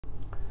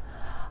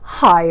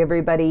Hi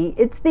everybody,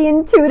 it's the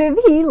Intuitive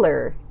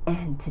Healer,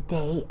 and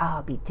today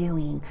I'll be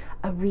doing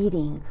a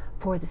reading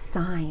for the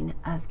sign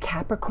of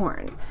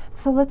Capricorn.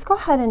 So let's go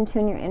ahead and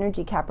tune your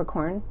energy,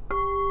 Capricorn.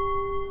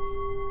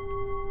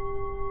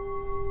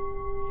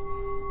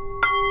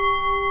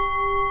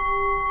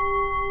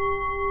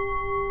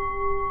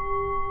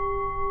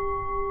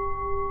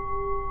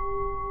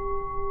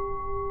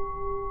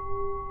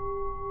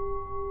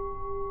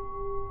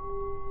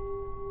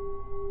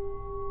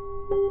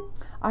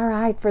 All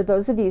right, for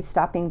those of you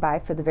stopping by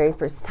for the very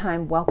first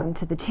time, welcome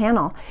to the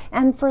channel.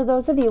 And for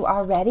those of you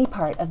already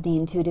part of the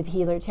Intuitive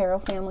Healer Tarot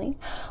family,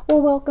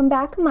 well, welcome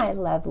back, my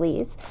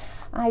lovelies.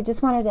 I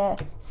just wanted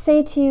to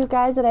say to you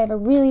guys that I have a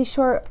really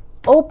short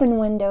open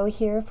window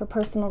here for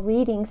personal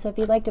reading. So if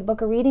you'd like to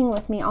book a reading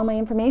with me, all my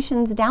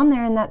information's down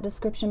there in that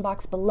description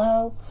box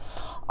below.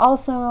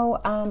 Also,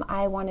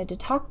 I wanted to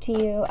talk to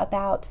you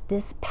about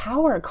this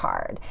power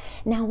card.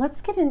 Now,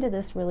 let's get into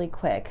this really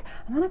quick.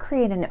 I'm going to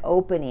create an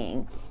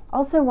opening.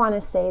 Also want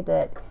to say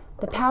that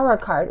the power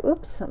card,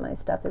 oops, my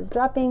stuff is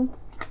dropping.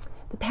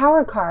 The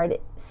power card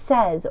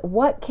says,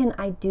 what can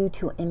I do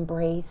to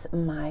embrace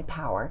my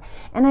power?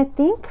 And I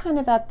think kind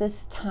of at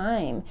this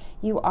time,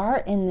 you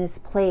are in this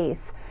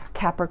place,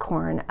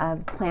 Capricorn,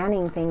 of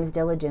planning things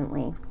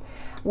diligently.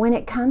 When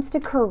it comes to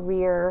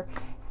career,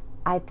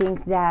 I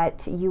think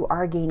that you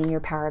are gaining your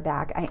power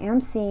back. I am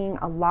seeing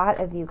a lot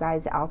of you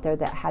guys out there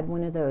that had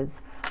one of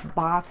those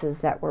bosses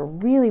that were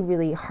really,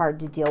 really hard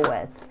to deal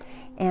with.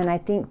 And I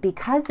think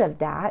because of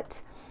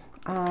that,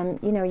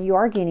 you know, you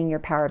are gaining your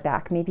power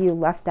back. Maybe you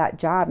left that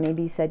job.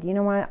 Maybe you said, you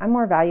know what, I'm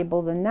more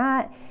valuable than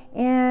that.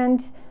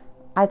 And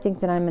I think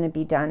that I'm going to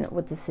be done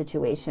with the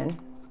situation.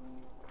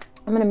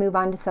 I'm going to move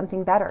on to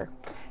something better.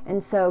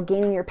 And so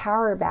gaining your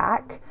power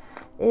back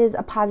is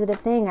a positive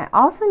thing. I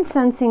also am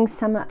sensing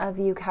some of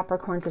you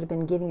Capricorns that have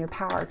been giving your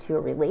power to a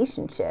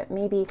relationship,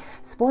 maybe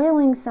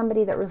spoiling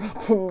somebody that really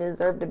didn't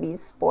deserve to be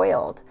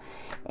spoiled.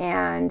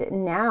 And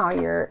now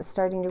you're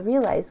starting to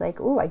realize,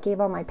 like, oh, I gave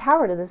all my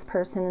power to this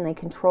person and they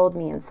controlled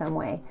me in some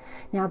way.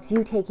 Now it's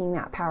you taking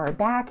that power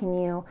back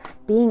and you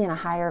being in a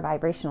higher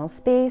vibrational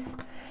space,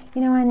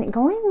 you know, and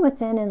going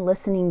within and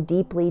listening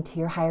deeply to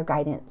your higher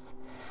guidance.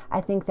 I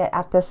think that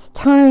at this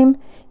time,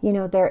 you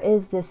know, there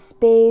is this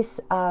space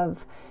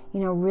of, you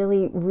know,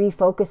 really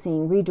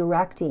refocusing,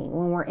 redirecting.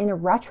 When we're in a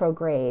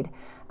retrograde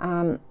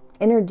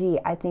energy,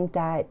 I think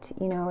that,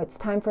 you know, it's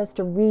time for us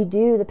to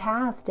redo the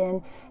past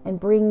and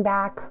bring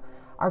back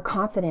our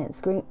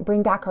confidence,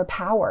 bring back our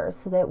power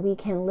so that we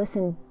can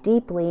listen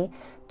deeply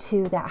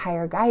to that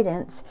higher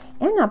guidance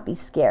and not be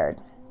scared.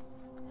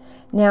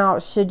 Now,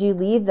 should you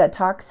leave that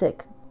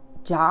toxic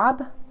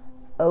job?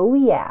 Oh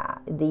yeah,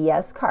 the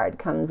yes card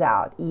comes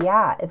out.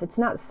 Yeah, if it's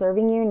not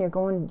serving you and you're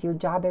going to your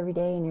job every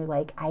day and you're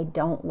like, I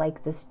don't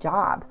like this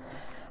job.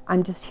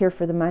 I'm just here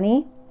for the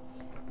money.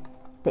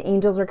 The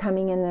angels are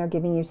coming in there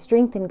giving you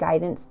strength and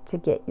guidance to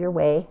get your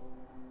way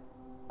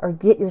or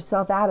get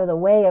yourself out of the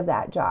way of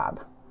that job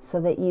so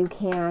that you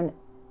can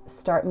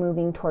start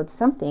moving towards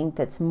something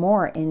that's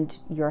more in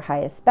your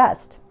highest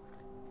best.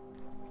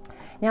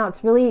 Now,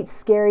 it's really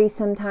scary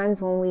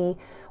sometimes when we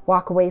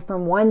walk away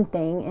from one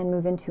thing and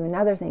move into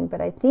another thing. But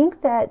I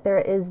think that there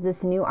is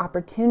this new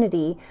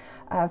opportunity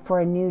for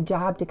a new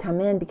job to come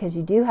in because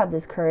you do have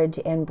this courage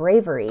and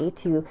bravery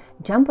to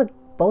jump with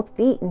both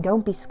feet and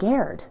don't be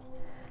scared.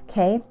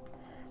 Okay?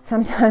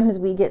 Sometimes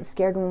we get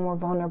scared when we're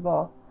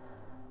vulnerable.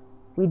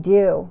 We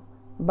do.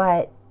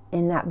 But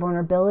in that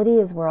vulnerability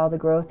is where all the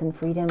growth and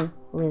freedom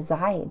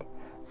reside.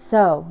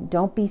 So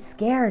don't be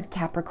scared,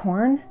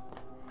 Capricorn.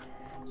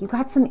 You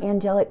got some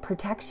angelic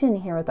protection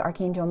here with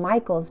Archangel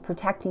Michael's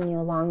protecting you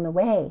along the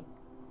way.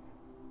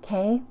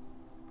 Okay?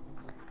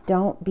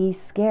 Don't be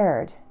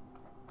scared.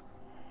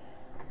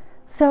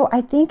 So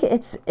I think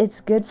it's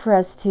good for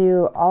us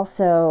to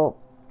also,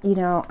 you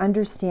know,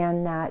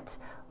 understand that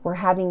we're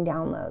having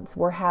downloads.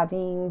 We're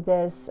having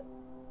this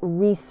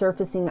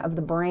resurfacing of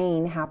the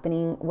brain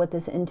happening with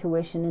this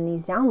intuition and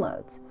these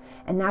downloads.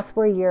 And that's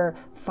where you're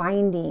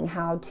finding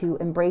how to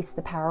embrace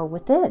the power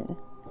within.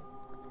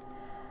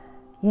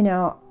 You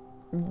know,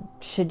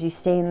 should you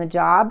stay in the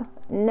job?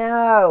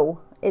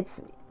 No,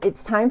 it's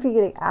time for you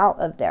to get out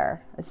of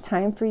there. It's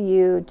time for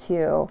you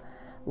to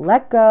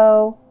let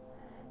go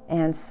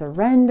and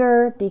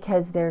surrender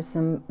because there's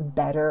some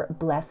better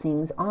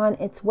blessings on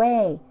its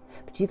way.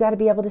 But you got to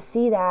be able to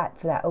see that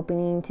for that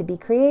opening to be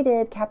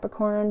created,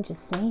 Capricorn,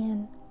 just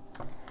saying.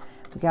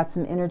 We got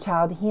some inner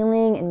child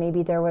healing, and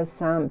maybe there was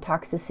some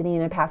toxicity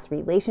in a past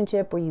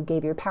relationship where you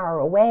gave your power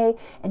away,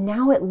 and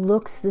now it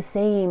looks the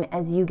same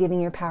as you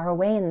giving your power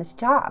away in this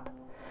job.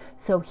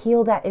 So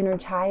heal that inner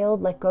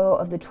child, let go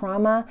of the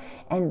trauma,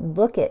 and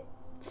look it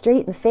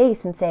straight in the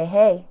face and say,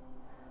 hey,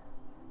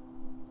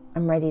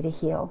 I'm ready to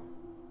heal.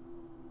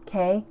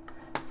 Okay?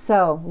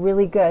 So,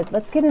 really good.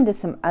 Let's get into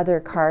some other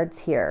cards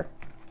here.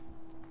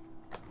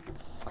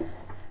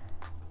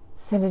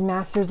 Ascended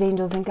Masters,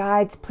 Angels, and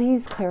Guides,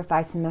 please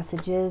clarify some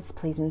messages,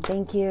 please and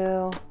thank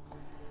you.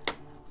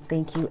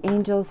 Thank you,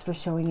 angels, for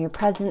showing your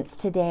presence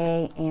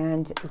today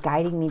and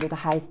guiding me to the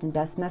highest and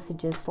best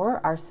messages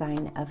for our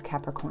sign of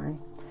Capricorn.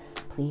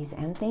 Please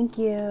and thank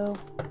you.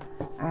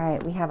 All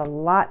right, we have a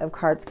lot of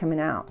cards coming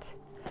out.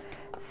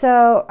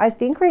 So I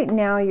think right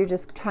now you're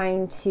just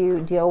trying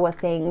to deal with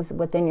things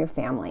within your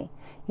family.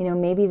 You know,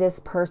 maybe this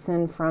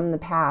person from the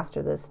past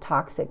or this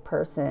toxic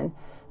person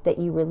that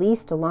you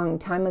released a long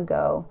time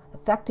ago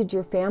affected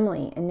your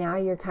family, and now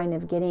you're kind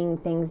of getting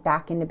things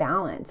back into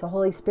balance. So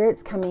Holy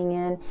Spirit's coming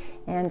in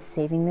and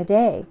saving the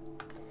day.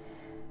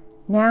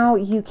 Now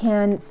you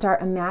can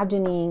start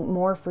imagining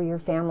more for your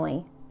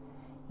family.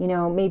 You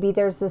know, maybe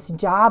there's this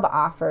job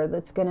offer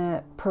that's going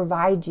to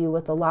provide you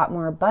with a lot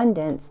more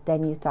abundance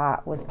than you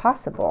thought was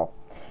possible.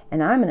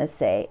 And I'm going to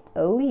say,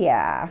 oh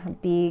yeah,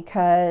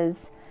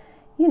 because,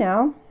 you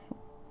know,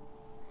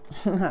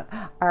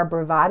 our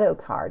bravado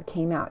card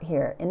came out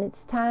here, and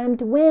it's time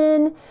to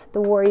win. The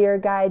warrior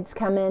guides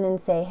come in and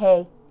say,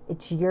 hey,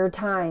 it's your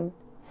time.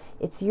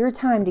 It's your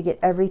time to get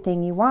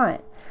everything you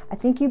want. I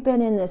think you've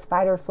been in this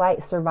fight or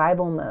flight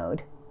survival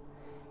mode.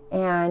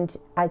 And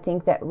I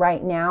think that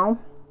right now,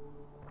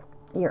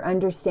 you're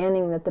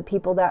understanding that the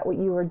people that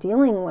you were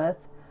dealing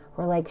with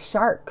were like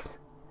sharks.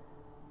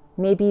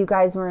 Maybe you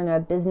guys were in a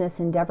business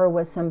endeavor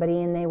with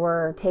somebody and they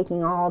were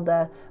taking all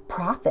the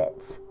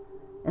profits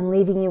and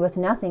leaving you with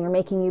nothing, or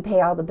making you pay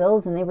all the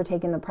bills and they were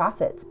taking the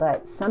profits.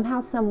 But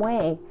somehow, some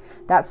way,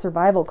 that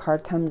survival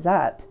card comes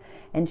up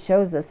and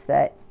shows us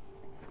that,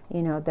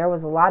 you know, there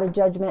was a lot of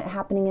judgment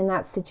happening in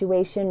that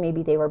situation.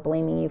 Maybe they were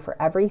blaming you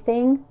for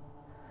everything.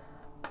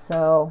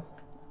 So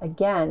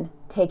again,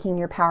 taking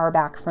your power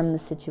back from the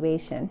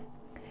situation.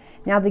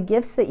 Now the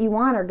gifts that you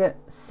want are going to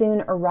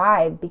soon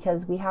arrive,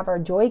 because we have our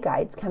joy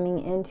guides coming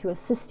in to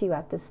assist you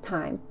at this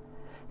time.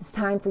 It's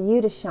time for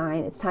you to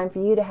shine. It's time for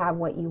you to have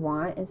what you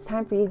want. It's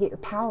time for you to get your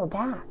power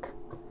back.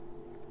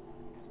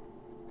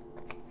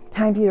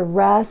 Time for you to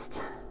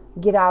rest,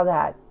 get out of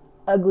that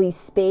ugly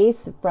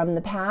space from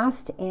the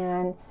past,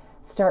 and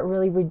start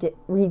really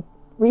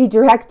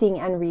redirecting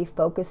and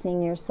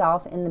refocusing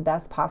yourself in the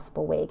best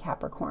possible way,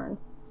 Capricorn.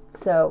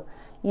 So,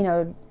 you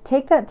know,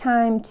 take that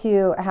time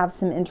to have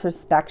some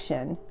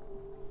introspection.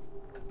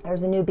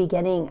 There's a new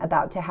beginning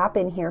about to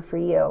happen here for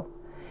you.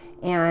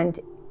 And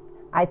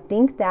I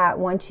think that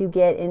once you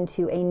get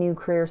into a new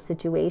career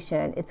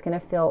situation, it's going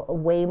to feel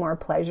way more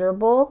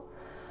pleasurable.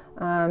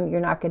 You're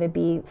not going to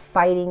be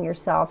fighting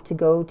yourself to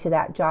go to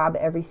that job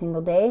every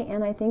single day.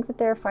 And I think that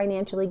they're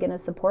financially going to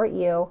support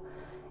you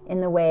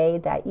in the way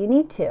that you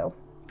need to.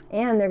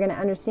 And they're going to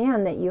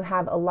understand that you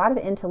have a lot of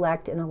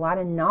intellect and a lot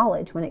of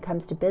knowledge when it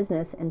comes to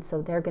business. And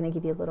so they're going to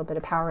give you a little bit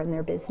of power in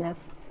their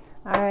business.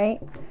 All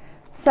right.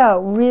 So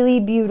really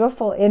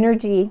beautiful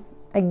energy,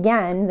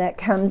 again, that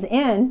comes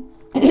in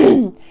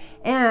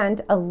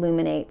and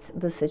illuminates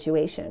the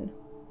situation.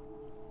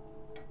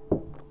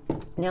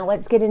 Now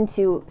let's get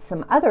into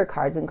some other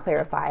cards and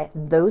clarify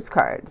those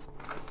cards.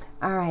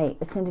 All right.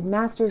 Ascended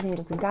Masters,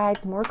 Angels and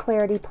Guides. More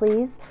clarity,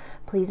 please.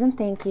 Please and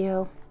thank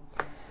you.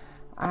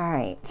 All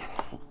right.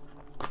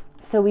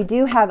 So we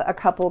do have a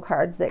couple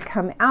cards that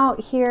come out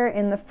here,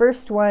 and the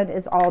first one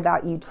is all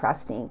about you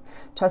trusting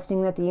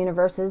that the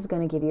universe is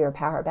going to give you your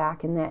power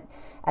back, and that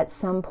at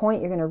some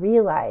point you're going to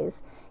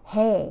realize,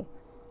 hey,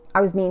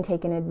 I was being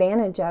taken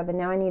advantage of, and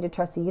now I need to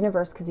trust the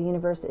universe, because the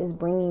universe is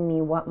bringing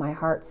me what my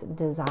heart's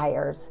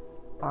desires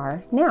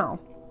are now.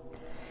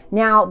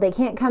 Now, they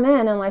can't come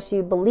in unless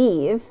you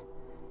believe,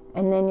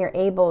 and then you're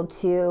able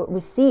to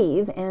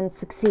receive and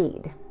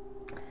succeed.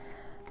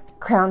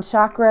 Crown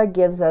chakra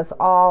gives us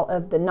all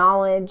of the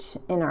knowledge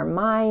in our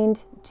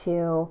mind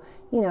to,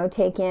 you know,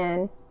 take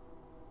in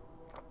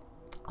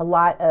a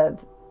lot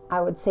of, I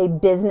would say,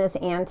 business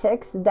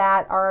antics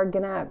that are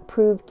going to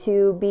prove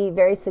to be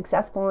very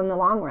successful in the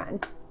long run.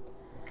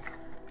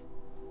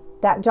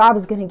 That job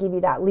is going to give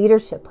you that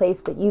leadership place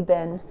that you've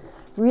been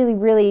really,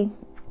 really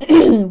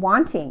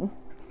wanting.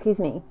 Excuse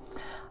me.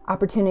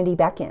 Opportunity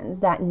beckons.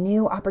 That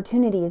new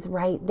opportunity is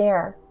right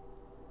there.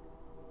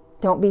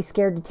 Don't be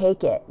scared to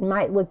take it. It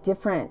might look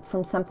different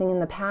from something in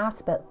the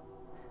past, but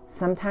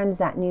sometimes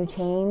that new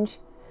change,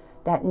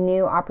 that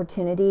new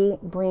opportunity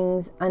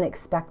brings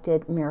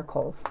unexpected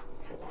miracles.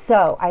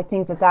 So I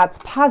think that that's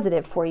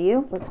positive for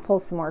you. Let's pull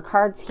some more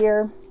cards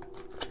here.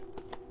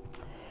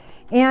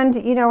 And,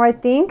 you know, I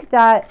think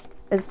that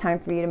it's time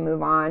for you to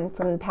move on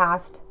from the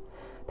past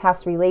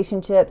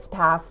relationships,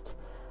 past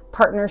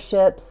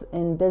partnerships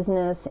in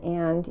business,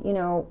 and, you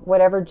know,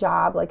 whatever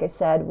job, like I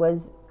said,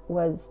 was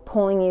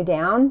pulling you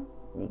down.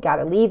 You got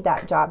to leave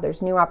that job.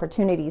 There's new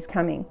opportunities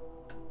coming.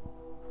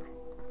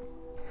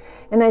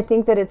 And I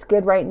think that it's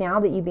good right now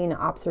that you be in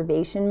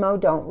observation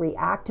mode. Don't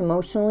react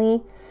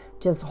emotionally.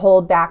 Just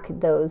hold back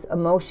those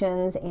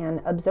emotions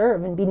and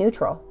observe and be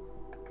neutral.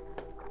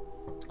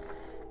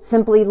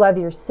 Simply love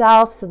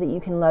yourself so that you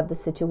can love the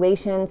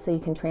situation, so you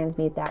can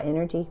transmute that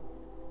energy.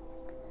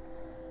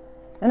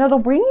 And it'll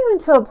bring you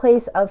into a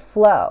place of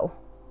flow,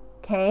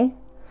 okay?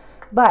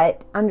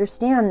 But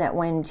understand that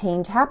when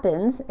change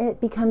happens, it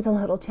becomes a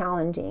little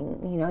challenging.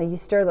 You know, you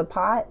stir the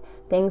pot,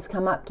 things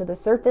come up to the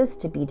surface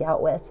to be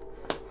dealt with.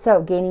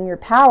 So gaining your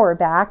power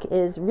back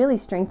is really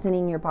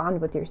strengthening your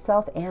bond with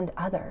yourself and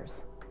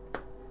others.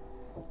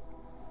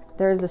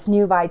 There's this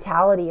new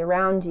vitality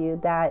around you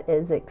that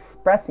is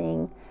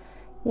expressing,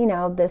 you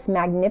know, this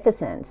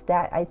magnificence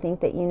that I think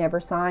that you never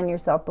saw in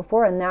yourself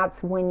before. And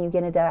that's when you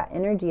get into that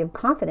energy of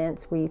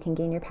confidence where you can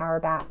gain your power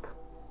back.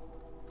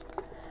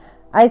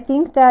 I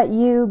think that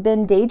you've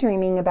been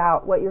daydreaming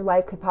about what your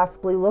life could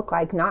possibly look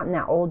like, not in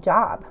that old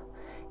job,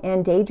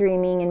 and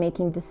daydreaming and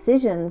making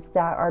decisions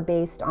that are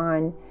based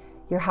on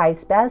your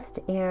highest best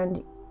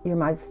and your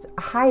most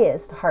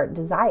highest heart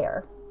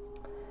desire.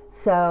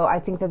 So I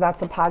think that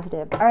that's a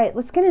positive. All right,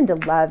 let's get into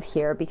love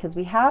here, because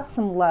we have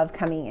some love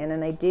coming in.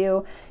 And I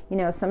do, you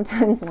know,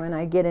 sometimes when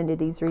I get into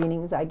these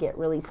readings, I get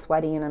really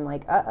sweaty and I'm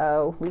like,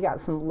 uh-oh, we got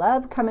some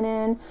love coming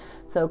in.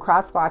 So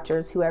cross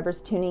watchers,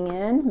 whoever's tuning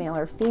in, male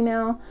or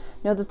female,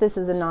 know that this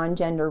is a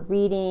non-gender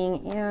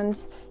reading,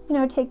 and, you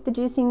know, take the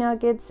juicy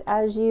nuggets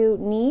as you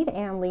need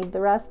and leave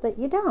the rest that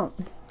you don't.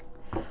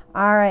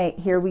 All right,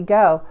 here we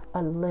go.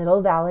 A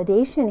little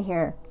validation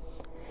here.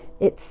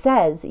 It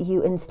says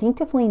you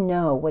instinctively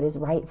know what is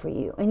right for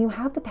you, and you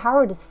have the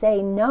power to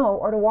say no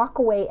or to walk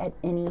away at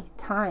any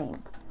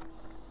time.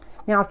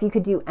 Now, if you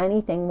could do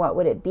anything, what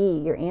would it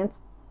be?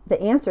 The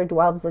answer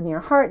dwells in your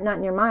heart, not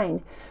in your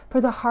mind.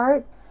 For the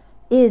heart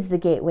is the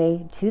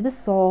gateway to the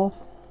soul.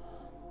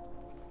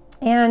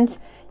 And,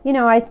 you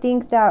know, I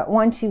think that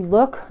once you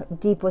look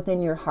deep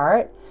within your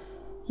heart,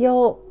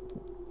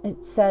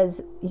 it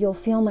says you'll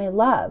feel my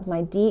love. My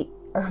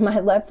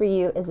love for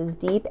you is as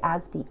deep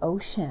as the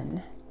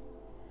ocean.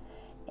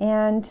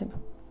 And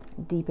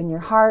deep in your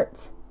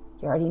heart,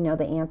 you already know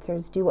the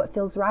answers. Do what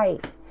feels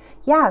right.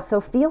 Yeah, so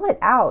feel it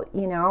out.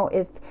 You know,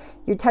 if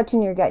you're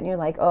touching your gut and you're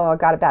like, oh, I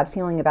got a bad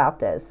feeling about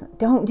this,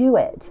 don't do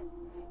it.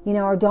 You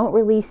know, or don't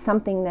release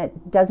something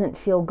that doesn't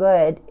feel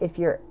good if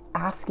you're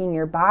asking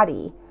your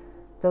body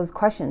those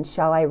questions.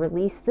 Shall I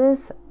release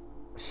this?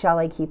 Shall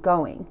I keep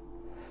going?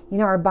 You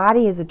know, our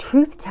body is a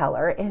truth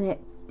teller, and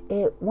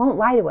it won't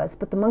lie to us,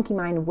 but the monkey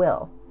mind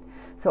will.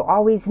 So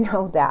always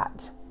know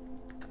that.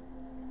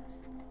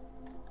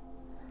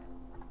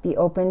 Be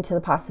open to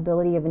the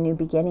possibility of a new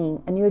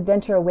beginning. A new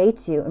adventure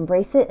awaits you.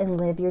 Embrace it and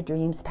live your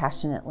dreams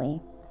passionately.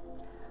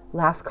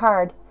 Last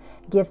card.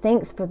 Give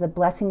thanks for the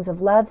blessings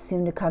of love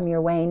soon to come your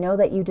way. Know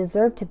that you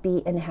deserve to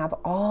be and have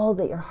all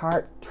that your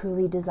heart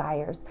truly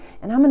desires.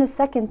 And I'm going to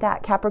second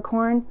that,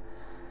 Capricorn.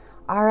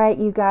 All right,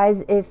 you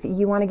guys, if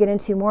you want to get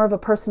into more of a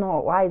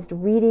personalized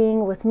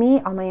reading with me,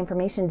 all my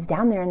information is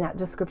down there in that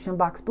description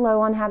box below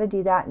on how to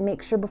do that. And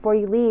make sure before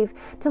you leave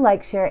to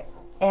like, share,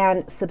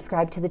 and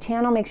subscribe to the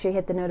channel. Make sure you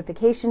hit the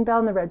notification bell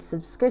and the red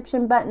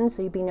subscription button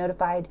so you'll be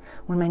notified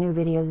when my new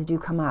videos do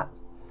come up.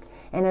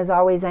 And as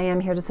always, I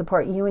am here to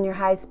support you and your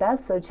highest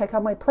best, so check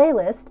out my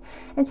playlist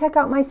and check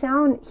out my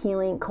sound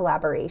healing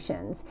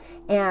collaborations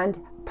and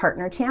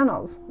partner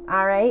channels.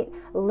 All right?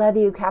 Love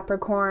you,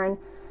 Capricorn.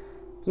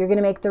 You're going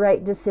to make the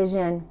right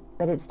decision,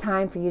 but it's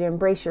time for you to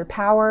embrace your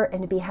power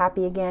and to be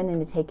happy again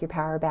and to take your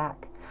power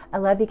back. I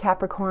love you,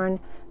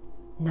 Capricorn.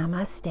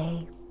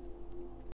 Namaste.